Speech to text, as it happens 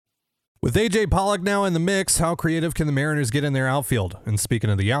With A.J. Pollock now in the mix, how creative can the Mariners get in their outfield? And speaking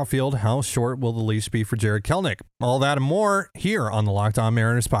of the outfield, how short will the leash be for Jarred Kelenic? All that and more here on the Locked On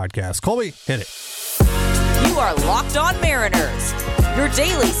Mariners podcast. Colby, hit it. You are Locked On Mariners, your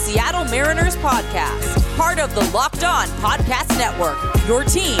daily Seattle Mariners podcast. Part of the Locked On Podcast Network, your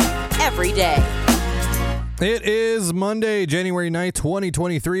team every day. It is Monday, January 9th,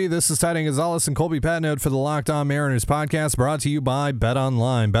 2023. This is Ty Gonzalez and Colby Patnode for the Locked On Mariners podcast, brought to you by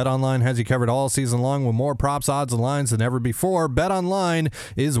BetOnline. BetOnline has you covered all season long with more props, odds, and lines than ever before. BetOnline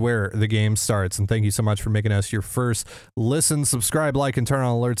is where the game starts. And thank you so much for making us your first listen. Subscribe, like, and turn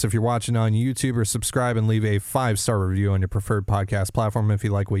on alerts if you're watching on YouTube, or subscribe and leave a 5-star review on your preferred podcast platform if you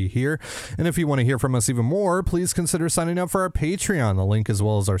like what you hear. And if you want to hear from us even more, please consider signing up for our Patreon. The link, as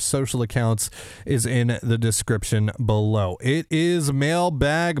well as our social accounts, is in the description below. It is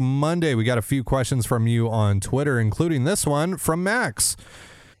Mailbag Monday. We got a few questions from you on Twitter, including this one from Max.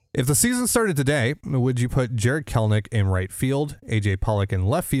 If the season started today, would you put Jarred Kelenic in right field, A.J. Pollock in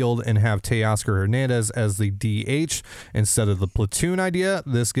left field, and have Teoscar Hernandez as the DH instead of the platoon idea?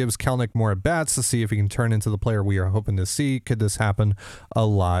 This gives Kelenic more at-bats to see if he can turn into the player we are hoping to see. Could this happen a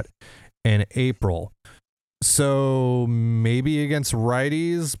lot in April? So maybe against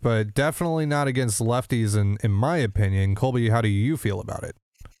righties, but definitely not against lefties, in my opinion. Colby, how do you feel about it?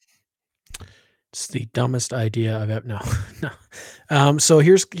 It's the dumbest idea I've ever. No. So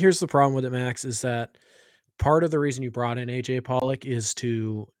here's the problem with it, Max, is that part of the reason you brought in AJ Pollock is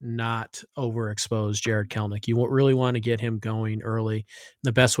to not overexpose Jarred Kelenic. You really want to get him going early.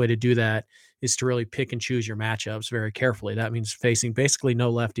 The best way to do that is to really pick and choose your matchups very carefully. That means facing basically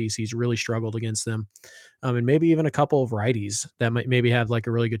no lefties. He's really struggled against them. And maybe even a couple of righties that might maybe have like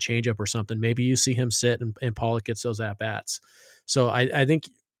a really good changeup or something. Maybe you see him sit and Pollock gets those at-bats. So I think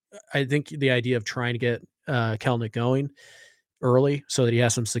the idea of trying to get Kelenic going early so that he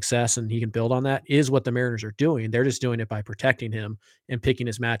has some success and he can build on that is what the Mariners are doing. They're just doing it by protecting him and picking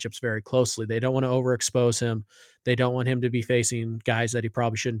his matchups very closely. They don't want to overexpose him. They don't want him to be facing guys that he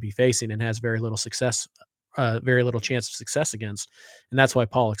probably shouldn't be facing and has very little success, very little chance of success against. And that's why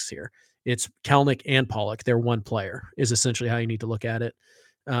Pollock's here. It's Kelenic and Pollock. They're one player is essentially how you need to look at it.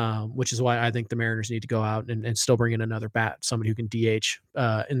 Which is why I think the Mariners need to go out and still bring in another bat, somebody who can DH.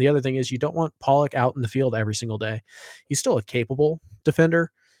 And the other thing is you don't want Pollock out in the field every single day. He's still a capable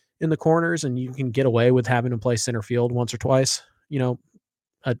defender in the corners, and you can get away with having him play center field once or twice,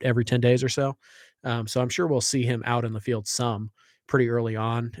 every 10 days or so. So I'm sure we'll see him out in the field some pretty early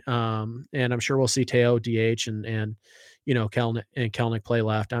on. And I'm sure we'll see Teo DH and Kelenic play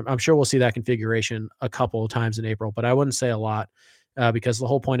left. I'm sure we'll see that configuration a couple of times in April, but I wouldn't say a lot. Because the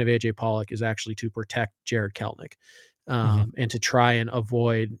whole point of AJ Pollock is actually to protect Jarred Kelenic and to try and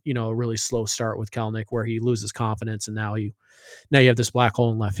avoid, a really slow start with Kelenic where he loses confidence and now you have this black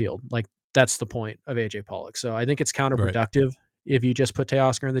hole in left field. Like that's the point of AJ Pollock. So I think it's counterproductive if you just put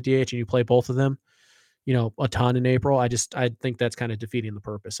Teoscar in the DH and you play both of them, a ton in April. I think that's kind of defeating the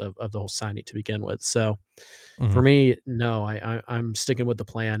purpose of the whole signing to begin with. So for me, no, I'm sticking with the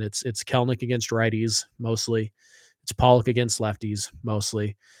plan. It's Kelenic against righties mostly. It's Pollock against lefties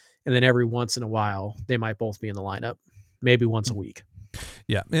mostly. And then every once in a while, they might both be in the lineup, maybe once a week.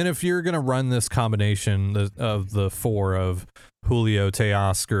 Yeah. And if you're going to run this combination of the four of Julio,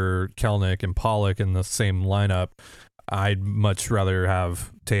 Teoscar, Kelenic, and Pollock in the same lineup, I'd much rather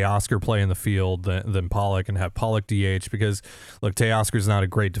have Teoscar play in the field than Pollock and have Pollock DH because, look, Teoscar's not a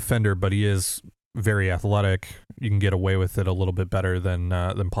great defender, but he is very athletic. You can get away with it a little bit better than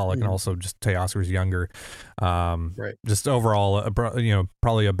Pollock, and also just Teoscar's younger. Just overall,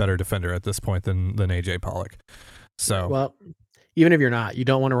 probably a better defender at this point than AJ Pollock. So, well, even if you're not, you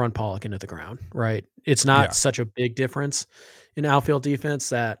don't want to run Pollock into the ground, right? It's not such a big difference in outfield defense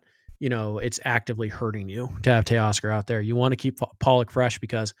that it's actively hurting you to have Teoscar out there. You want to keep Pollock fresh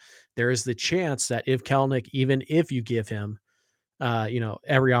because there is the chance that if Kelenic, even if you give him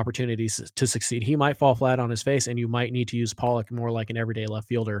every opportunity to succeed, he might fall flat on his face and you might need to use Pollock more like an everyday left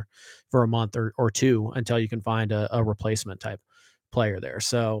fielder for a month or two until you can find a replacement type player there.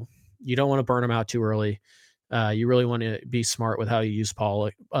 So you don't want to burn him out too early. You really want to be smart with how you use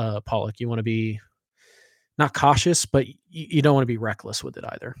Pollock. You want to be not cautious, but you don't want to be reckless with it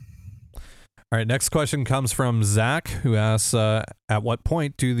either. All right, next question comes from Zach, who asks, at what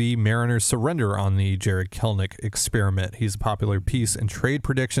point do the Mariners surrender on the Jarred Kelenic experiment? He's a popular piece in trade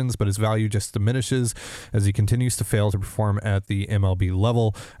predictions, but his value just diminishes as he continues to fail to perform at the MLB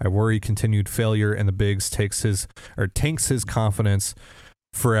level. I worry continued failure in the bigs tanks his confidence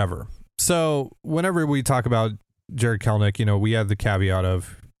forever. So whenever we talk about Jarred Kelenic, we have the caveat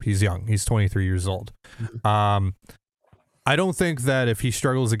of he's young. He's 23 years old. I don't think that if he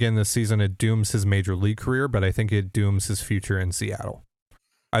struggles again this season, it dooms his major league career, but I think it dooms his future in Seattle.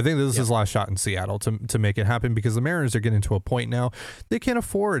 I think this is his last shot in Seattle to make it happen, because the Mariners are getting to a point now they can't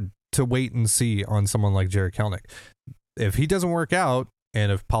afford to wait and see on someone like Jarred Kelenic. If he doesn't work out, and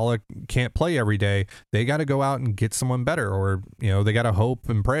if Pollock can't play every day, they got to go out and get someone better, or they got to hope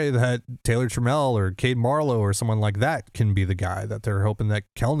and pray that Taylor Trammell or Cade Marlowe or someone like that can be the guy that they're hoping that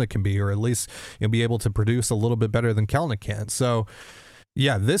Kelenic can be, or at least be able to produce a little bit better than Kelenic can. So,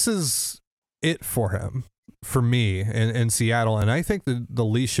 yeah, this is it for him, for me, in Seattle, and I think the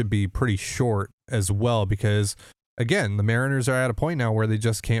leash should be pretty short as well, because again, the Mariners are at a point now where they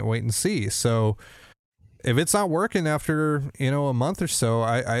just can't wait and see. So if it's not working after, a month or so,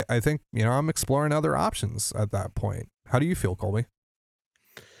 I think, I'm exploring other options at that point. How do you feel, Colby?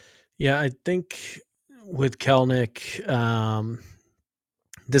 Yeah, I think with Kelenic,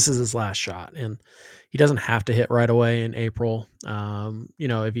 this is his last shot, and he doesn't have to hit right away in April.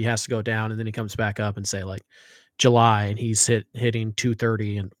 If he has to go down and then he comes back up and say like July and he's hitting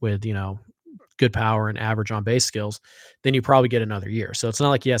 230 and with, good power and average on base skills, then you probably get another year. So it's not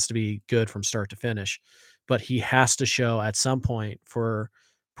like he has to be good from start to finish, but he has to show at some point for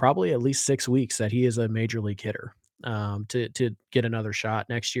probably at least 6 weeks that he is a major league hitter, to get another shot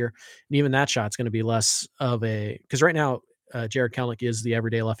next year. And even that shot's going to be less of because right now, Jarred Kelenic is the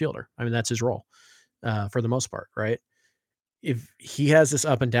everyday left fielder. I mean, that's his role for the most part, right? If he has this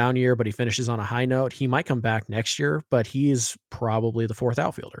up and down year, but he finishes on a high note, he might come back next year, but he is probably the fourth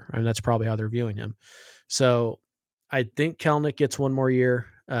outfielder. I mean, that's probably how they're viewing him. So I think Kelenic gets one more year,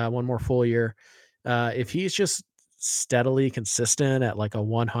 one more full year. If he's just steadily consistent at like a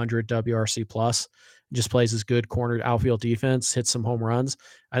 100 WRC plus, just plays his good cornered outfield defense, hits some home runs,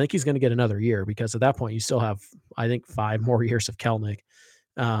 I think he's going to get another year, because at that point you still have, I think, 5 more years of Kelenic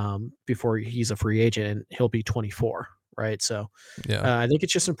before he's a free agent, and he'll be 24. Right. So I think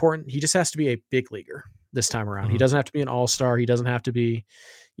it's just important. He just has to be a big leaguer this time around. He doesn't have to be an all-star. He doesn't have to be,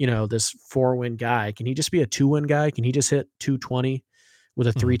 this 4-win guy. Can he just be a 2-win guy? Can he just hit 220 with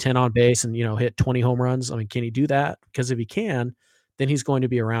a 310 on base and, hit 20 home runs? I mean, can he do that? Because if he can, then he's going to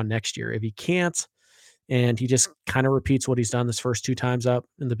be around next year. If he can't, and he just kind of repeats what he's done this first 2 times up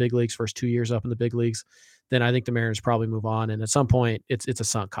in the big leagues, first 2 years up in the big leagues, then I think the Mariners probably move on. And at some point, it's a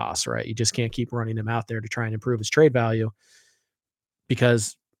sunk cost, right? You just can't keep running him out there to try and improve his trade value,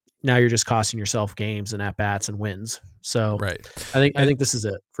 because now you're just costing yourself games and at-bats and wins. So right. I think this is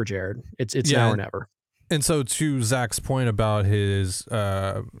it for Jarred. It's now or never. And so to Zach's point about his,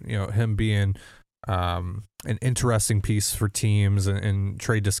 him being an interesting piece for teams and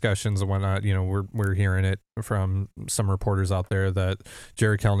trade discussions and whatnot, we're hearing it from some reporters out there that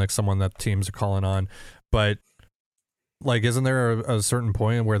Jarred Kelenic's someone that teams are calling on. But like, isn't there a certain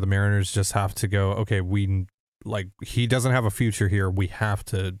point where the Mariners just have to go, okay, he doesn't have a future here. We have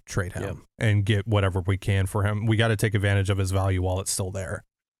to trade him and get whatever we can for him. We got to take advantage of his value while it's still there.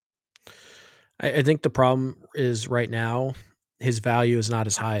 I think the problem is right now, his value is not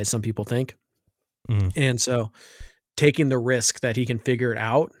as high as some people think. And so taking the risk that he can figure it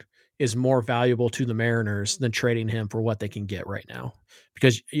out is more valuable to the Mariners than trading him for what they can get right now,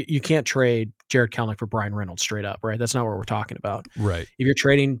 because you can't trade Jarred Kelenic for Brian Reynolds straight up, right? That's not what we're talking about. Right. If you're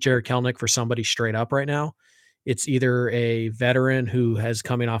trading Jarred Kelenic for somebody straight up right now, it's either a veteran who has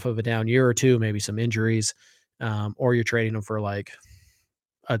coming off of a down year or two, maybe some injuries, or you're trading him for like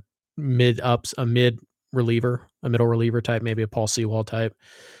a middle reliever type, maybe a Paul Sewald type,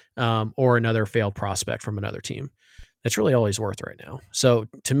 or another failed prospect from another team. That's really all he's worth right now. So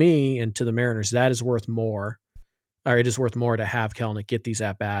to me and to the Mariners, that is worth more, or it is worth more to have Kelenic get these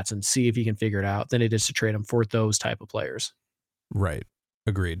at-bats and see if he can figure it out than it is to trade him for those type of players. Right.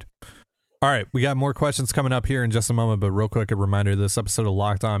 Agreed. All right, we got more questions coming up here in just a moment, but real quick, a reminder, this episode of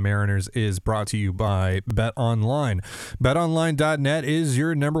Locked On Mariners is brought to you by BetOnline. BetOnline.net is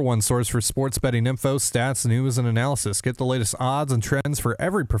your number one source for sports betting info, stats, news, and analysis. Get the latest odds and trends for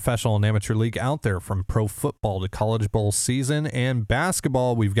every professional and amateur league out there, from pro football to college bowl season and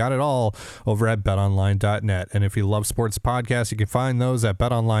basketball. We've got it all over at BetOnline.net. And if you love sports podcasts, you can find those at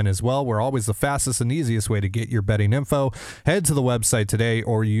BetOnline as well. We're always the fastest and easiest way to get your betting info. Head to the website today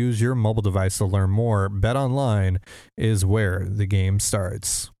or use your mobile device to learn more. BetOnline is where the game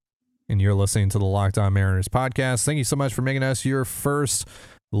starts. And you're listening to the Locked On Mariners podcast. Thank you so much for making us your first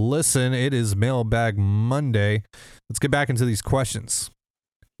listen. It is Mailbag Monday. Let's get back into these questions.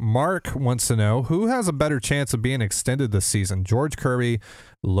 Mark wants to know, who has a better chance of being extended this season? George Kirby,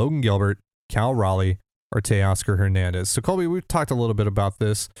 Logan Gilbert, Cal Raleigh, or Teoscar Hernandez? So Colby, we've talked a little bit about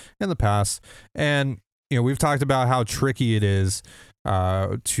this in the past, and we've talked about how tricky it is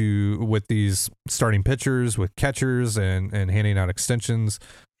with these starting pitchers, with catchers, and handing out extensions.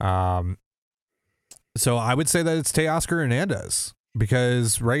 So I would say that it's Teoscar Hernandez,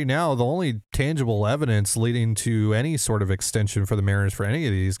 because right now the only tangible evidence leading to any sort of extension for the Mariners for any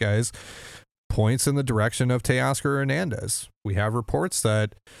of these guys points in the direction of Teoscar Hernandez. We have reports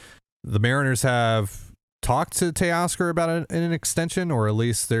that the Mariners have talked to Teoscar about an extension, or at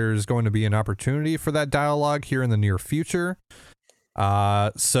least there's going to be an opportunity for that dialogue here in the near future.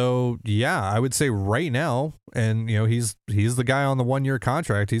 So yeah, I would say right now, and he's the guy on the 1-year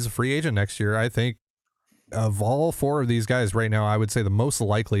contract. He's a free agent next year. I think of all 4 of these guys right now, I would say the most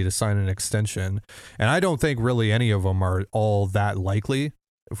likely to sign an extension, and I don't think really any of them are all that likely,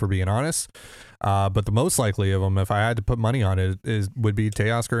 if we're being honest. But the most likely of them, if I had to put money on it, would be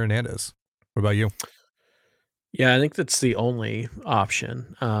Teoscar Hernandez. What about you? Yeah, I think that's the only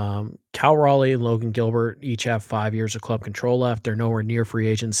option. Cal Raleigh and Logan Gilbert each have 5 years of club control left. They're nowhere near free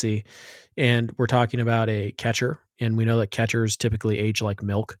agency. And we're talking about a catcher, and we know that catchers typically age like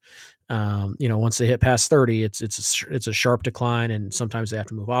milk. Once they hit past 30, it's a sharp decline, and sometimes they have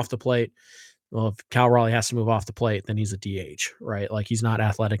to move off the plate. Well, if Cal Raleigh has to move off the plate, then he's a DH, right? Like, he's not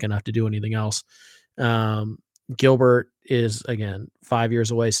athletic enough to do anything else. Gilbert is, again, 5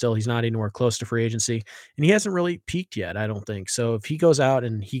 years away still. He's not anywhere close to free agency, and he hasn't really peaked yet, I don't think. So if he goes out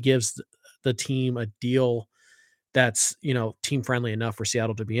and he gives the team a deal that's, team friendly enough for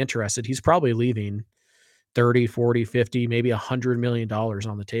Seattle to be interested, he's probably leaving 30, 40, 50, maybe $100 million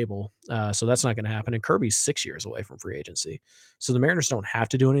on the table. So that's not going to happen. And Kirby's 6 years away from free agency. So the Mariners don't have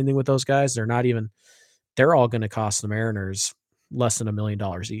to do anything with those guys. They're all going to cost the Mariners less than $1 million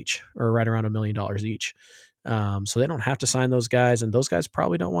each, or right around $1 million each. So they don't have to sign those guys, and those guys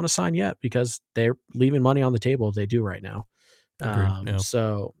probably don't want to sign yet because they're leaving money on the table if they do right now. Yeah.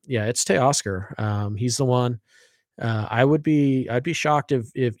 So yeah, it's Teoscar. He's the one. I'd be shocked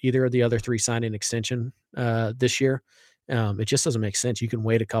if either of the other 3 signed an extension this year. It just doesn't make sense. You can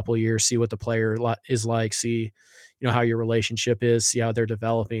wait a couple of years, see what the player is like, see, how your relationship is, see how they're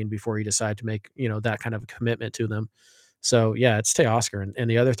developing before you decide to make, that kind of a commitment to them. So yeah, it's Teoscar, and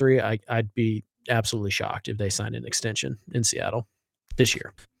the other 3, I'd be absolutely shocked if they signed an extension in Seattle this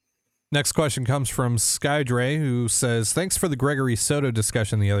year. Next question comes from Skydre, who says, thanks for the Gregory Soto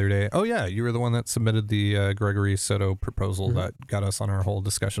discussion the other day. Oh yeah, you were the one that submitted the Gregory Soto proposal that got us on our whole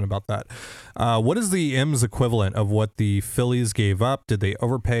discussion about that. What is the M's equivalent of what the Phillies gave up? Did they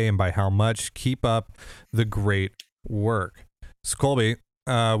overpay, and by how much? Keep up the great work. So Colby,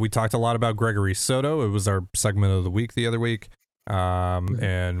 we talked a lot about Gregory Soto. It was our segment of the week the other week.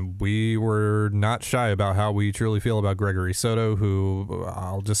 And we were not shy about how we truly feel about Gregory Soto, who,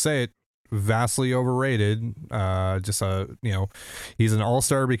 I'll just say it, vastly overrated. He's an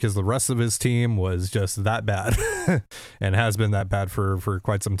all-star because the rest of his team was just that bad and has been that bad for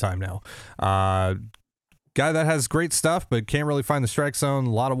quite some time now. Guy that has great stuff but can't really find the strike zone, a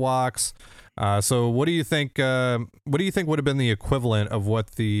lot of walks. So what do you think would have been the equivalent of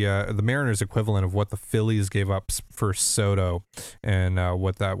what the Mariners equivalent of what the Phillies gave up for Soto, and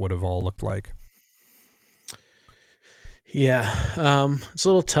what that would have all looked like? Yeah, it's a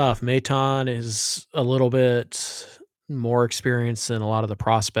little tough. Maton is a little bit more experienced than a lot of the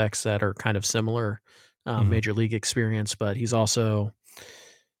prospects that are kind of similar, major league experience, but he's also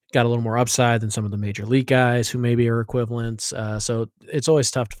got a little more upside than some of the major league guys who maybe are equivalents. So it's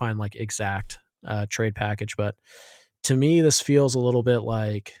always tough to find like exact trade package. But to me, this feels a little bit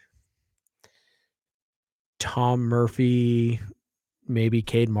like Tom Murphy, maybe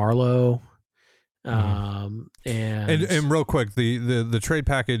Cade Marlowe. And real quick, the trade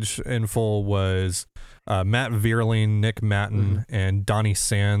package in full was Matt Vierling, Nick Matten, and Donnie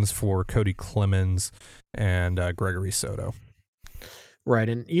Sands for Cody Clemens and Gregory Soto. Right,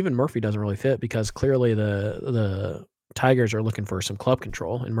 and even Murphy doesn't really fit because clearly the Tigers are looking for some club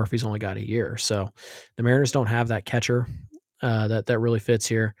control, and Murphy's only got a year. So the Mariners don't have that catcher that really fits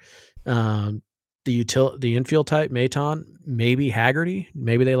here. The infield type, Maton, maybe Haggerty.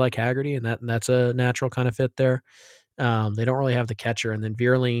 Maybe they like Haggerty, and that's a natural kind of fit there. They don't really have the catcher, and then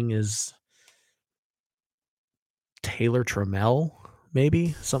Vierling is Taylor Trammell,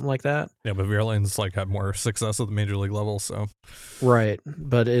 maybe something like that. Yeah, but Vierling's like had more success at the major league level, so right,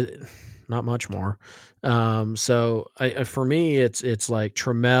 but not much more. So for me, it's like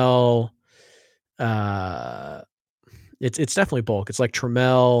Trammell. It's definitely bulk. It's like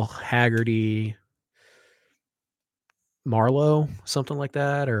Trammell, Haggerty, Marlowe, something like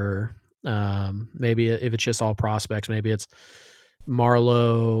that, or maybe if it's just all prospects, maybe it's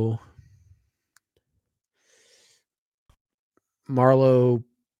Marlowe,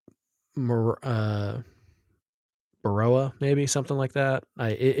 Baroa, maybe something like that.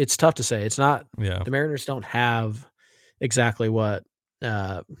 It's tough to say. It's not Yeah. the Mariners don't have exactly what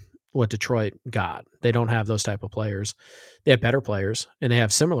Detroit got. They don't have those type of players. They have better players and they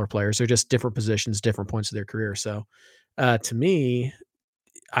have similar players. They're just different positions, different points of their career. So, to me,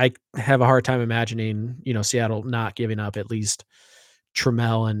 I have a hard time imagining, Seattle not giving up at least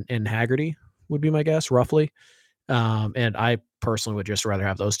Trammell and Haggerty would be my guess, roughly. And I personally would just rather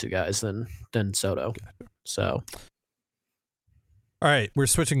have those two guys than Soto. So, All right, we're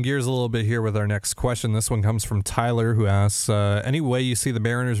switching gears a little bit here with our next question. This one comes from Tyler, who asks, any way you see the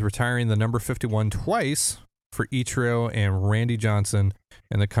Mariners retiring the number 51 twice for Ichiro and Randy Johnson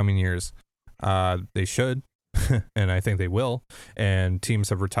in the coming years? They should, and I think they will. And teams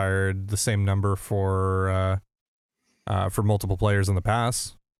have retired the same number for multiple players in the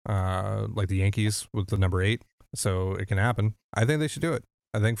past, like the Yankees with the number 8. So it can happen. I think they should do it.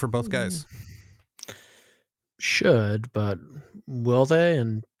 I think for both guys. Should, but will they?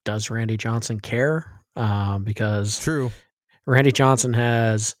 And does Randy Johnson care? Because True. Randy Johnson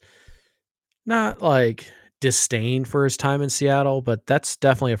has not like disdain for his time in Seattle, but that's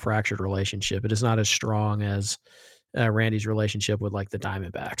definitely a fractured relationship. It is not as strong as Randy's relationship with like the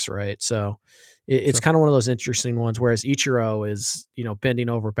Diamondbacks, right? So it's Sure. kind of one of those interesting ones. Whereas Ichiro is, bending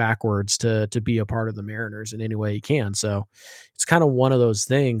over backwards to be a part of the Mariners in any way he can. So it's kind of one of those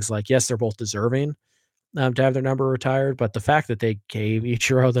things. Like, yes, they're both deserving to have their number retired, but the fact that they gave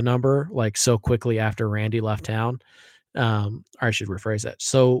Ichiro the number like so quickly after Randy left town, or I should rephrase that,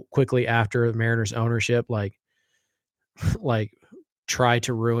 so quickly after the Mariners ownership, like tried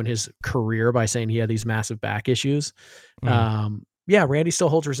to ruin his career by saying he had these massive back issues. Yeah, Randy still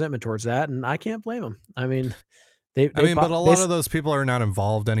holds resentment towards that, and I can't blame him. I mean, but a lot of those people are not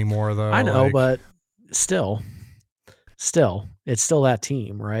involved anymore, though. I know, but still, it's still that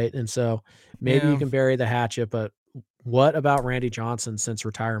team, right? And so maybe you can bury the hatchet, but what about Randy Johnson since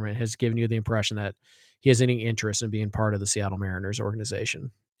retirement has given you the impression that he has any interest in being part of the Seattle Mariners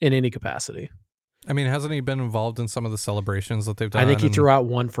organization in any capacity? I mean, hasn't he been involved in some of the celebrations that they've done? I think he threw out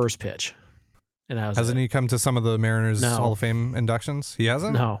one first pitch, and that was hasn't it. he come to some of the Mariners No. Hall of Fame inductions? He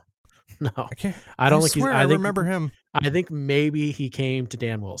hasn't? No. I can't. I don't think swear, I remember him. I think maybe he came to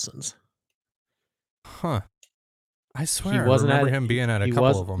Dan Wilson's. Huh. I swear, He I wasn't remember at him being at a he couple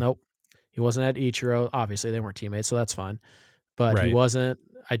was of them. Nope. He wasn't at Ichiro. Obviously, they weren't teammates, so that's fine. But he Right. wasn't.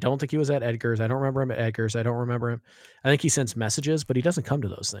 I don't think he was at Edgar's. I don't remember him at Edgar's. I don't remember him. I think he sends messages, but he doesn't come to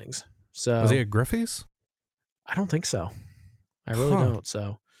those things. So Was he at Griffey's? I don't think so. I really Huh. don't.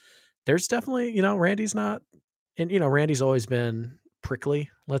 So there's definitely, Randy's not, and Randy's always been prickly,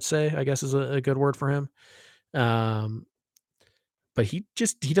 let's say, I guess is a good word for him. But he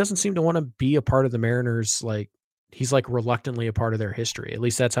doesn't seem to want to be a part of the Mariners. Like he's like reluctantly a part of their history. At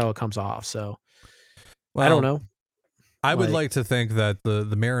least that's how it comes off. So I don't know. I would like to think that the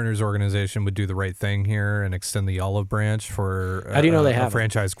Mariners organization would do the right thing here and extend the olive branch for How do you know they a haven't?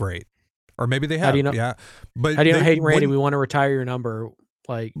 franchise great. Or maybe they have. How do you know- Yeah. But How do you know, they hey Randy, wouldn't- we want to retire your number.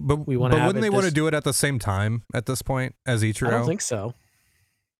 Like but we want to. But wouldn't they want to do it at the same time at this point as Ichiro? I don't think so.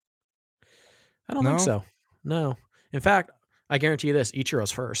 I don't think No? so. No. In fact, I guarantee you this: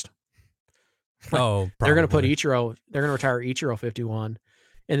 Ichiro's first. Oh, They're going to put probably. Ichiro. They're going to retire Ichiro 51,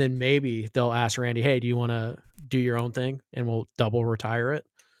 and then maybe they'll ask Randy, "Hey, do you want to do your own thing, and we'll double retire it?"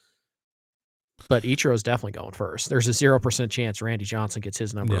 But Ichiro's definitely going first. There's a 0% chance Randy Johnson gets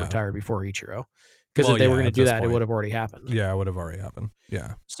his number Yeah. retired before Ichiro, because Well, if they were yeah, going to at do this that, it point. would have already happened. Yeah, it would have already happened.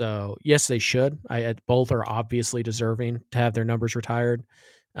 Yeah. So yes, they should. Both are obviously deserving to have their numbers retired.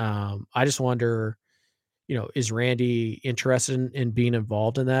 I just wonder, is Randy interested in being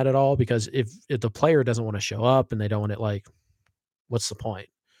involved in that at all? Because if the player doesn't want to show up and they don't want it, like, what's the point?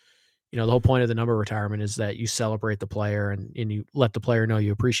 The whole point of the number retirement is that you celebrate the player and you let the player know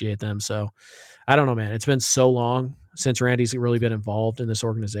you appreciate them. So I don't know, man. It's been so long since Randy's really been involved in this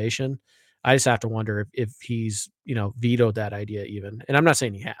organization. I just have to wonder if he's, vetoed that idea even. And I'm not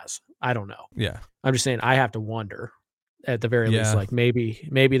saying he has. I don't know. Yeah. I'm just saying I have to wonder at the very least, Yeah. like maybe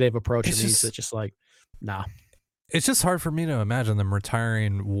they've approached It's him. He's just- just like, nah. It's just hard for me to imagine them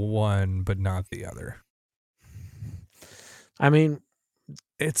retiring one but not the other. I mean,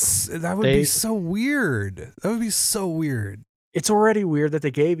 That would be so weird. That would be so weird. it's already weird that they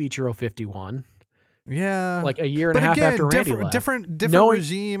gave Ichiro 51 Yeah. like a year and But a half again, after Randy left. different Knowing-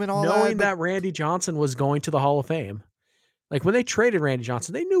 regime and all knowing that. that Randy Johnson was going to the Hall of Fame. Like when they traded Randy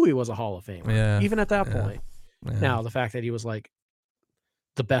Johnson, they knew he was a Hall of Famer. Yeah, Even at that yeah. point. Yeah. Now, the fact that he was like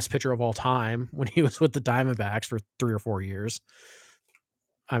the best pitcher of all time when he was with the Diamondbacks for 3 or 4 years.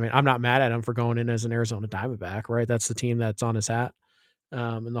 I mean, I'm not mad at him for going in as an Arizona Diamondback, right? That's the team that's on his hat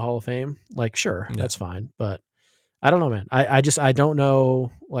in the Hall of Fame. Like, sure, Yeah. that's fine. But I don't know, man. I don't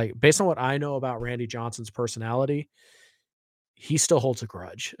know. Like based on what I know about Randy Johnson's personality, he still holds a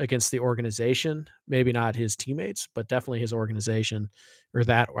grudge against the organization. Maybe not his teammates, but definitely his organization, or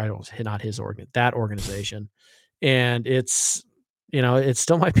that I don't not his organ that organization. And it's it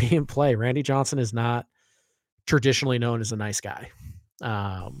still might be in play. Randy Johnson is not traditionally known as a nice guy.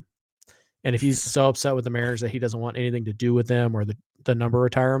 Um, and if he's so upset with the Mariners that he doesn't want anything to do with them or the number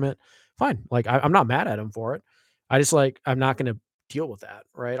retirement, fine. Like I'm not mad at him for it. I just I'm not going to deal with that,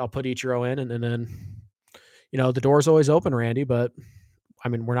 right? I'll put Ichiro in, and then the door's always open, Randy. But I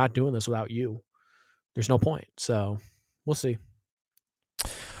mean, we're not doing this without you. There's no point. So we'll see.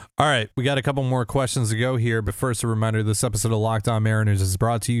 All right, we got a couple more questions to go here, but first a reminder, this episode of Locked On Mariners is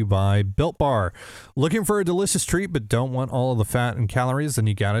brought to you by Built Bar. Looking for a delicious treat but don't want all of the fat and calories? Then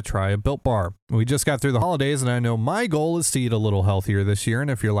you got to try a Built Bar. We just got through the holidays, and I know my goal is to eat a little healthier this year, and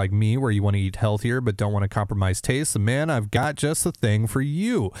if you're like me, where you want to eat healthier but don't want to compromise taste, then man, I've got just the thing for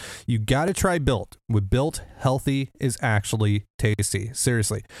you. You got to try Built. With Built, healthy is actually tasty.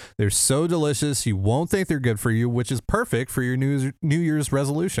 Seriously, they're so delicious you won't think they're good for you, which is perfect for your New Year's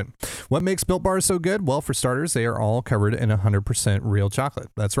resolution. What makes Built Bars so good? Well, for starters, they are all covered in 100% real chocolate.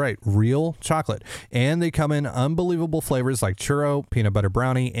 That's right, real chocolate. And they come in unbelievable flavors like churro, peanut butter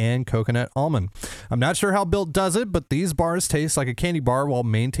brownie, and coconut almond. I'm not sure how Built does it, but these bars taste like a candy bar while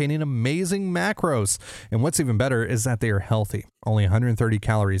maintaining amazing macros. And what's even better is that they are healthy. Only 130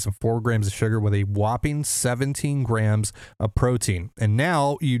 calories and 4 grams of sugar with a whopping 17 grams of protein. And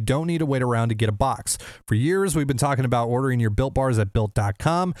now you don't need to wait around to get a box. For years, we've been talking about ordering your Built Bars at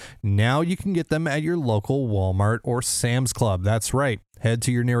Built.com. Now you can get them at your local Walmart or Sam's Club. That's right. Head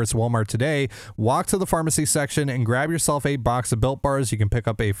to your nearest Walmart today, walk to the pharmacy section, and grab yourself a box of Built Bars. You can pick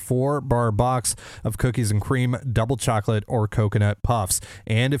up a 4-bar box of cookies and cream, double chocolate, or coconut puffs.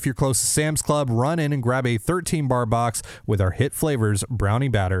 And if you're close to Sam's Club, run in and grab a 13-bar box with our hit flavors, brownie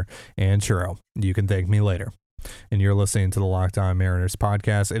batter and churro. You can thank me later. And you're listening to the Locked On Mariners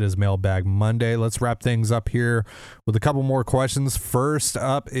podcast. It is Mailbag Monday. Let's wrap things up here with a couple more questions. First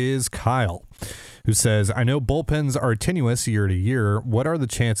up is Kyle, who says, I know bullpens are tenuous year to year. What are the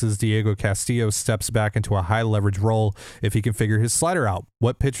chances Diego Castillo steps back into a high leverage role if he can figure his slider out?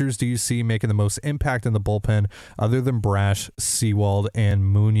 What pitchers do you see making the most impact in the bullpen other than Brash, Sewald, and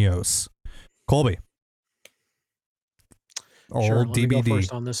Munoz? Colby. Sure, let me go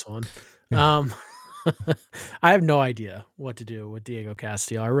first on this one. I have no idea what to do with Diego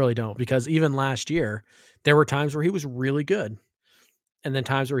Castillo. I really don't, because even last year, there were times where he was really good, and then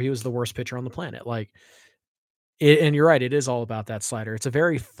times where he was the worst pitcher on the planet. And you're right, it is all about that slider. It's a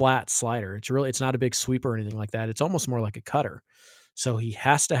very flat slider. It's not a big sweeper or anything like that. It's almost more like a cutter. So he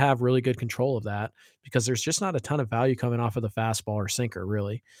has to have really good control of that, because there's just not a ton of value coming off of the fastball or sinker,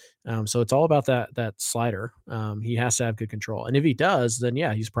 really. So it's all about that slider. He has to have good control, and if he does, then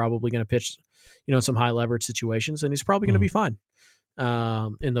yeah, he's probably going to pitch, some high leverage situations, and he's probably going to be fine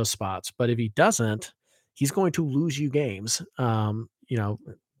in those spots. But if he doesn't, he's going to lose you games. The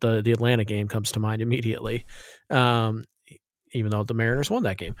Atlanta game comes to mind immediately, even though the Mariners won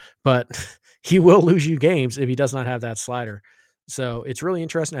that game. But he will lose you games if he does not have that slider. So it's really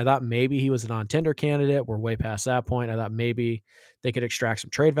interesting. I thought maybe he was a non-tender candidate. We're way past that point. I thought maybe they could extract some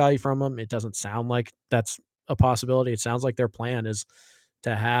trade value from him. It doesn't sound like that's a possibility. It sounds like their plan is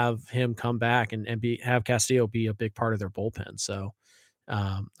to have him come back and have Castillo be a big part of their bullpen. So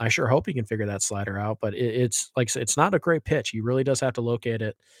I sure hope he can figure that slider out. But it's like I said, it's not a great pitch. He really does have to locate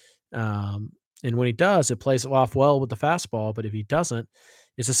it. And when he does, it plays off well with the fastball. But if he doesn't,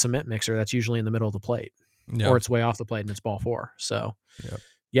 it's a cement mixer that's usually in the middle of the plate. Yeah. Or it's way off the plate and it's ball 4. So,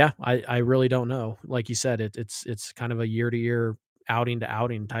 yeah, I really don't know. Like you said, it's kind of a year to year, outing to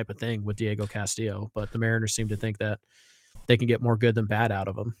outing type of thing with Diego Castillo. But the Mariners seem to think that they can get more good than bad out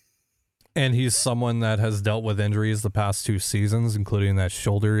of him. And he's someone that has dealt with injuries the past 2 seasons, including that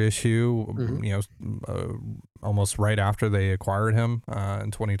shoulder issue, almost right after they acquired him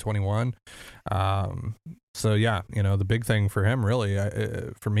in 2021. So, yeah, the big thing for him, really,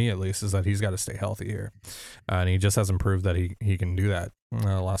 for me at least, is that he's got to stay healthy here. And he just hasn't proved that he can do that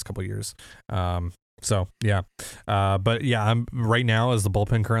the last couple of years. So, yeah. But, yeah, right now, as the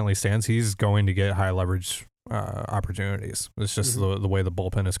bullpen currently stands, he's going to get high leverage opportunities. It's just the way the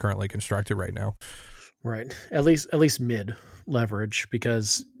bullpen is currently constructed right now. Right. At least mid leverage,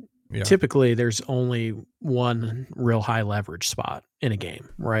 because typically there's only one real high leverage spot in a game,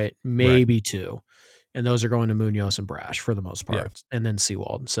 right? Maybe 2. And those are going to Munoz and Brash for the most part, and then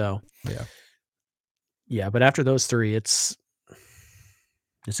Sewald. So yeah. But after those 3, it's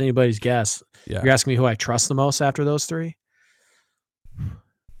anybody's guess. Yeah. You're asking me who I trust the most after those 3?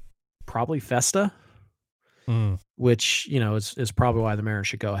 Probably Festa. which, is probably why the Mariners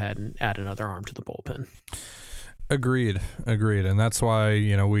should go ahead and add another arm to the bullpen. Agreed. And that's why,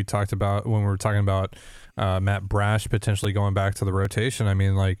 we talked about when we were talking about Matt Brash potentially going back to the rotation. I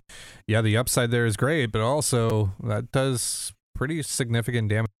mean, like, yeah, the upside there is great, but also that does pretty significant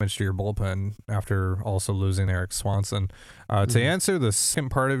damage to your bullpen after also losing Eric Swanson. To answer the second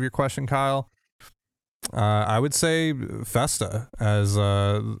part of your question, Kyle, I would say Festa as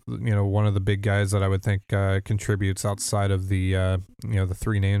one of the big guys that I would think contributes outside of the the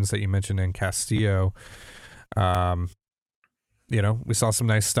three names that you mentioned in Castillo. We saw some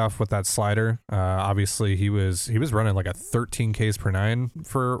nice stuff with that slider. Obviously he was running like a 13 Ks per nine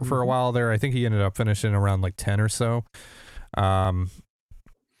for a while there. I think he ended up finishing around like 10 or so.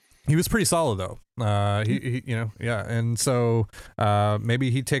 He was pretty solid though. And so maybe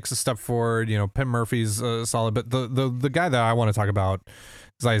he takes a step forward. Penn Murphy's solid, but the guy that I want to talk about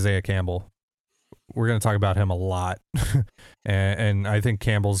is Isaiah Campbell. We're going to talk about him a lot, and I think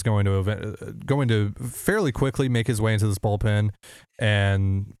Campbell's going to fairly quickly make his way into this bullpen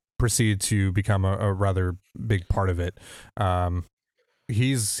and proceed to become a rather big part of it.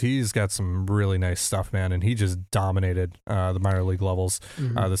 He's got some really nice stuff, man, and he just dominated the minor league levels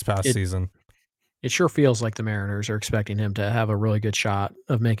this past season. It sure feels like the Mariners are expecting him to have a really good shot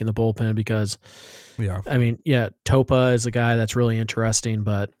of making the bullpen because, Topa is a guy that's really interesting,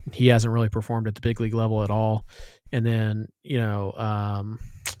 but he hasn't really performed at the big league level at all. And then,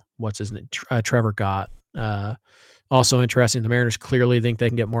 what's his name? Trevor Gott. Also interesting. The Mariners clearly think they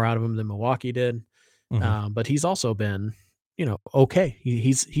can get more out of him than Milwaukee did. But he's also been, okay.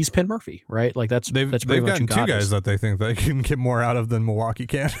 He's Penn Murphy, right? Like they've gotten two guys that they think they can get more out of than Milwaukee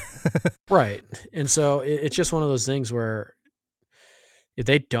can. Right. And so it's just one of those things where if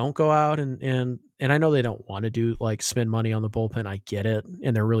they don't go out and I know they don't want to do like spend money on the bullpen, I get it.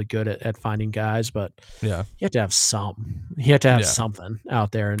 And they're really good at finding guys, but you have to have something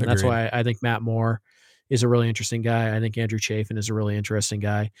out there. And that's why I think Matt Moore is a really interesting guy. I think Andrew Chafin is a really interesting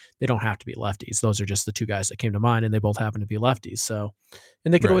guy. They don't have to be lefties. Those are just the two guys that came to mind, and they both happen to be lefties. So,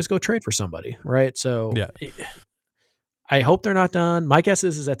 and they could always go trade for somebody, right? So I hope they're not done. My guess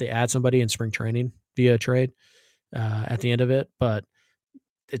is that they add somebody in spring training via trade at the end of it, but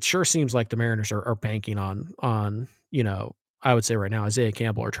it sure seems like the Mariners are banking on, I would say right now, Isaiah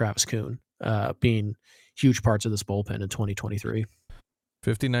Campbell or Travis Kuhn being huge parts of this bullpen in 2023.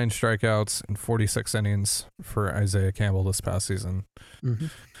 59 strikeouts and 46 innings for Isaiah Campbell this past season.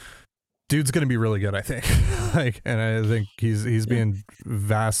 Dude's going to be really good, I think. And I think he's being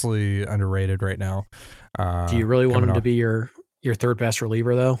vastly underrated right now. Do you really want him to be your third best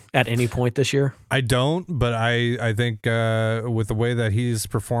reliever though at any point this year? I don't, but I think with the way that he's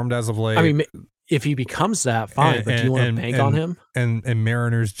performed as of late, I mean, if he becomes that, fine. But do you want to bank on him? And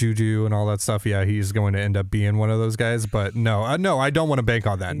Mariners juju and all that stuff, yeah, he's going to end up being one of those guys. But no, I don't want to bank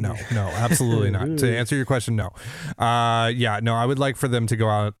on that. No, absolutely not. To answer your question, no. I would like for them to go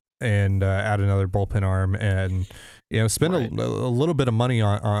out and add another bullpen arm and spend a little bit of money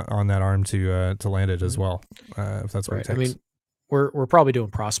on that arm to land it as well, if that's what it takes. I mean, we're probably doing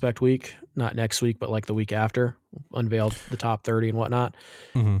prospect week, not next week, but like the week after, unveiled the top 30 and whatnot.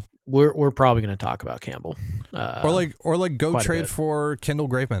 We're probably going to talk about Campbell, or go trade for Kendall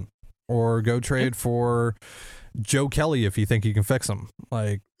Graveman, or go trade for Joe Kelly if you think you can fix him.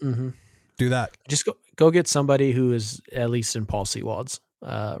 Like, do that. Just go get somebody who is at least in Paul Sewald's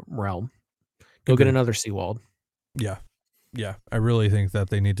realm. Go get another Sewald. Yeah, I really think that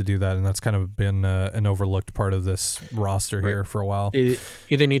they need to do that, and that's kind of been an overlooked part of this roster here for a while. They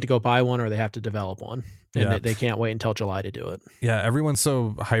either need to go buy one or they have to develop one, and they can't wait until July to do it. Yeah, everyone's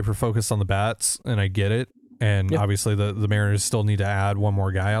so hyper-focused on the bats, and I get it. And obviously the Mariners still need to add one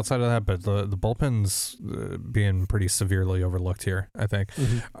more guy outside of that, but the bullpen's being pretty severely overlooked here, I think.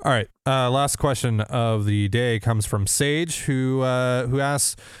 All right, last question of the day comes from Sage, who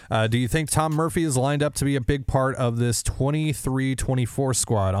asks, do you think Tom Murphy is lined up to be a big part of this 23-24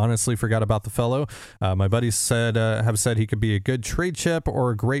 squad? Honestly, forgot about the fellow. My buddies have said he could be a good trade chip or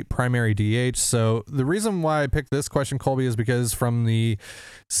a great primary DH. So the reason why I picked this question, Colby, is because from the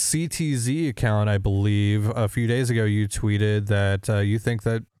CTZ account, I believe, a few days ago, you tweeted that you think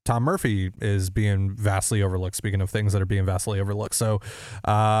that Tom Murphy is being vastly overlooked. Speaking of things that are being vastly overlooked, so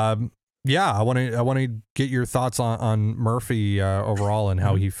I want to get your thoughts on Murphy overall and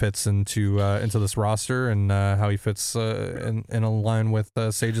how he fits into this roster and how he fits in line with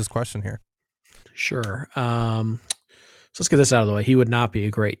Sage's question here. Sure. So let's get this out of the way. He would not be a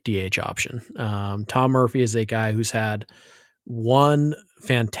great DH option. Tom Murphy is a guy who's had one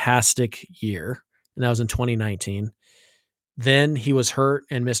fantastic year, and that was in 2019. Then he was hurt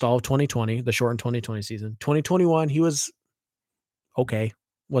and missed all of 2020, the shortened 2020 season. 2021, he was okay.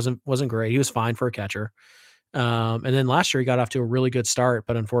 Wasn't great. He was fine for a catcher. And then last year he got off to a really good start,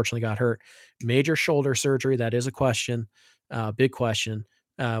 but unfortunately got hurt. Major shoulder surgery. That is a question, big question.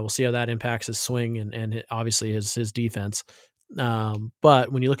 We'll see how that impacts his swing and obviously his defense.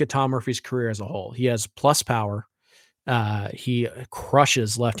 But when you look at Tom Murphy's career as a whole, he has plus power. He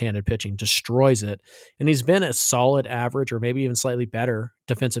crushes left-handed pitching, destroys it, and he's been a solid average or maybe even slightly better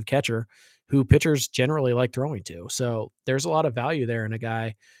defensive catcher who pitchers generally like throwing to. So there's a lot of value there in a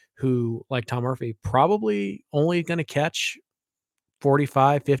guy who, like Tom Murphy, probably only going to catch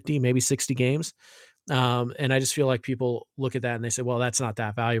 45, 50, maybe 60 games. And I just feel like people look at that and they say, well, that's not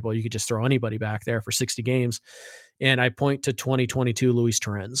that valuable. You could just throw anybody back there for 60 games. And I point to 2022 Luis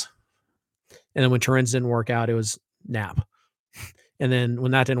Torrens. And then when Torrens didn't work out, it was Knapp. And then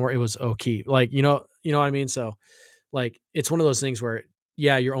when that didn't work, it was O'Keefe. Like, you know what I mean? So like, it's one of those things where,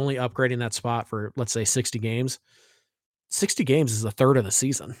 yeah, you're only upgrading that spot for, let's say 60 games. 60 games is a third of the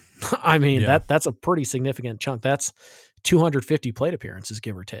season. I mean, that's a pretty significant chunk. That's 250 plate appearances,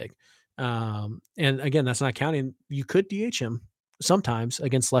 give or take. And again, that's not counting. You could DH him sometimes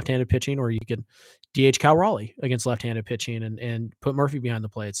against left-handed pitching, or you could DH Cal Raleigh against left-handed pitching and put Murphy behind the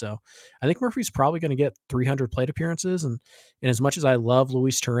plate. So I think Murphy's probably going to get 300 plate appearances. And as much as I love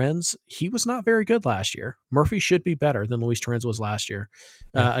Luis Torrens, he was not very good last year. Murphy should be better than Luis Torrens was last year.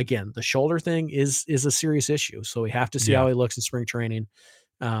 Again, the shoulder thing is a serious issue. So we have to see how he looks in spring training.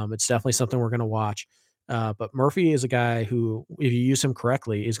 It's definitely something we're going to watch. But Murphy is a guy who, if you use him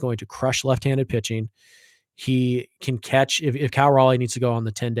correctly, is going to crush left-handed pitching. He can catch, if Cal Raleigh needs to go on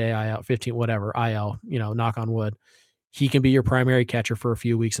the 10-day IL, 15, whatever, IL, knock on wood, he can be your primary catcher for a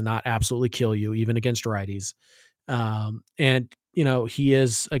few weeks and not absolutely kill you, even against righties. And he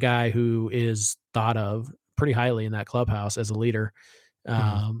is a guy who is thought of pretty highly in that clubhouse as a leader.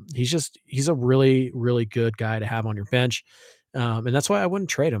 He's a really, really good guy to have on your bench. And that's why I wouldn't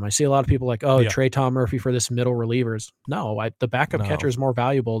trade him. I see a lot of people like, trade Tom Murphy for this middle relievers. No, the backup catcher is more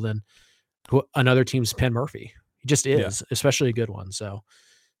valuable than another team's Penn Murphy. He just is, especially a good one. So,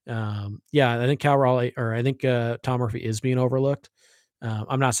 I think Cal Raleigh, or I think Tom Murphy is being overlooked.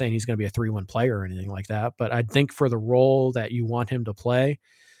 I'm not saying he's going to be a 3-1 player or anything like that, but I think for the role that you want him to play,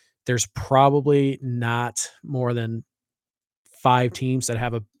 there's probably not more than 5 teams that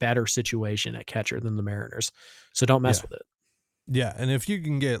have a better situation at catcher than the Mariners. So don't mess with it. Yeah, and if you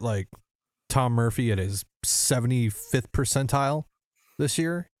can get like Tom Murphy at his 75th percentile this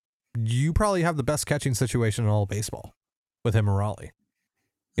year, you probably have the best catching situation in all of baseball with him and Raleigh.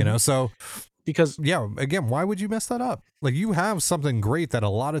 So because again, why would you mess that up? Like, you have something great that a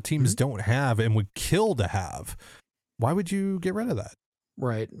lot of teams don't have and would kill to have. Why would you get rid of that?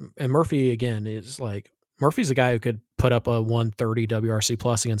 Right. And Murphy, again, is like, Murphy's a guy who could put up a 130 WRC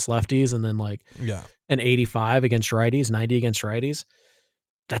plus against lefties and then an 85 against righties, 90 against righties.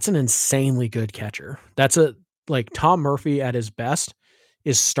 That's an insanely good catcher. That's Tom Murphy at his best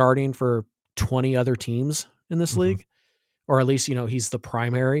is starting for 20 other teams in this league, or at least, he's the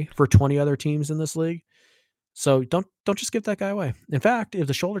primary for 20 other teams in this league. So don't just give that guy away. In fact, if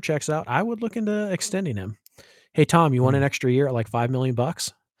the shoulder checks out, I would look into extending him. Hey, Tom, you want an extra year at like $5 million?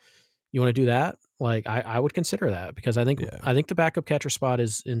 You want to do that? Like, I would consider that, because I think the backup catcher spot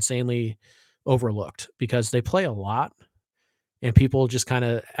is insanely overlooked because they play a lot and people just kind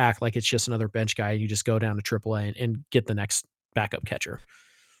of act like it's just another bench guy. You just go down to AAA and get the next backup catcher.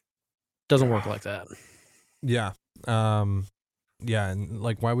 Doesn't work like that. Yeah. And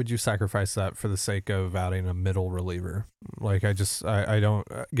like, why would you sacrifice that for the sake of adding a middle reliever? Like, I don't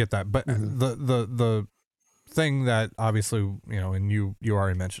get that. But the thing that obviously, and you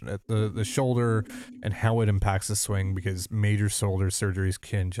already mentioned it, the shoulder and how it impacts the swing, because major shoulder surgeries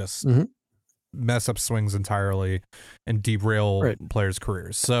can just mess up swings entirely and derail players'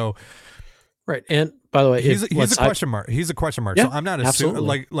 careers. So, right. And by the way, he's a question mark. He's a question mark. Yeah, so I'm not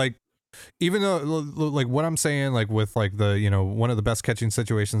assuming like even though like what I'm saying, like with like the, one of the best catching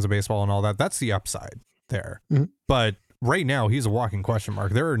situations of baseball and all that, that's the upside there. But right now he's a walking question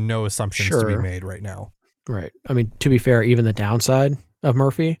mark. There are no assumptions to be made right now. Right. I mean, to be fair, even the downside of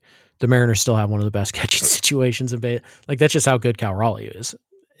Murphy, the Mariners still have one of the best catching situations in baseball. Like, that's just how good Cal Raleigh is.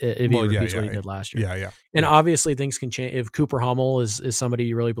 If he repeats what he did last year. And obviously things can change. If Cooper Hummel is somebody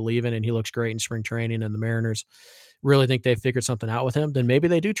you really believe in and he looks great in spring training and the Mariners really think they've figured something out with him, then maybe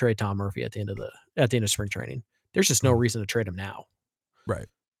they do trade Tom Murphy at the end of spring training. There's just no reason to trade him now. Right.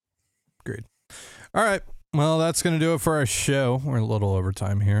 Agreed. All right. Well, that's going to do it for our show. We're a little over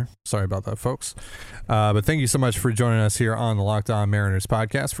time here. Sorry about that, folks. But thank you so much for joining us here on the Locked On Mariners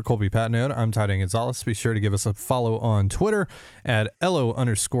podcast. For Colby Patnode, I'm Titan Gonzalez. Be sure to give us a follow on Twitter at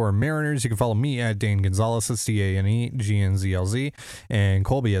 @LO_Mariners. You can follow me at Dane Gonzalez, that's DANEGNZLZ, and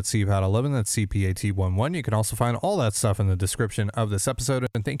Colby at CPAT11, that's CPAT11. You can also find all that stuff in the description of this episode.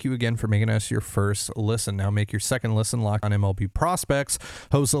 And thank you again for making us your first listen. Now make your second listen Locked On MLB Prospects.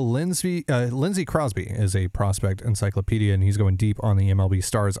 Host Lindsey Crosby is a prospect encyclopedia, and he's going deep on the MLB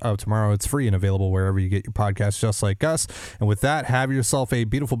stars of tomorrow. It's free and available wherever you get your podcasts, just like us. And with that, have yourself a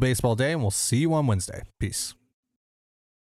beautiful baseball day, and we'll see you on Wednesday. Peace.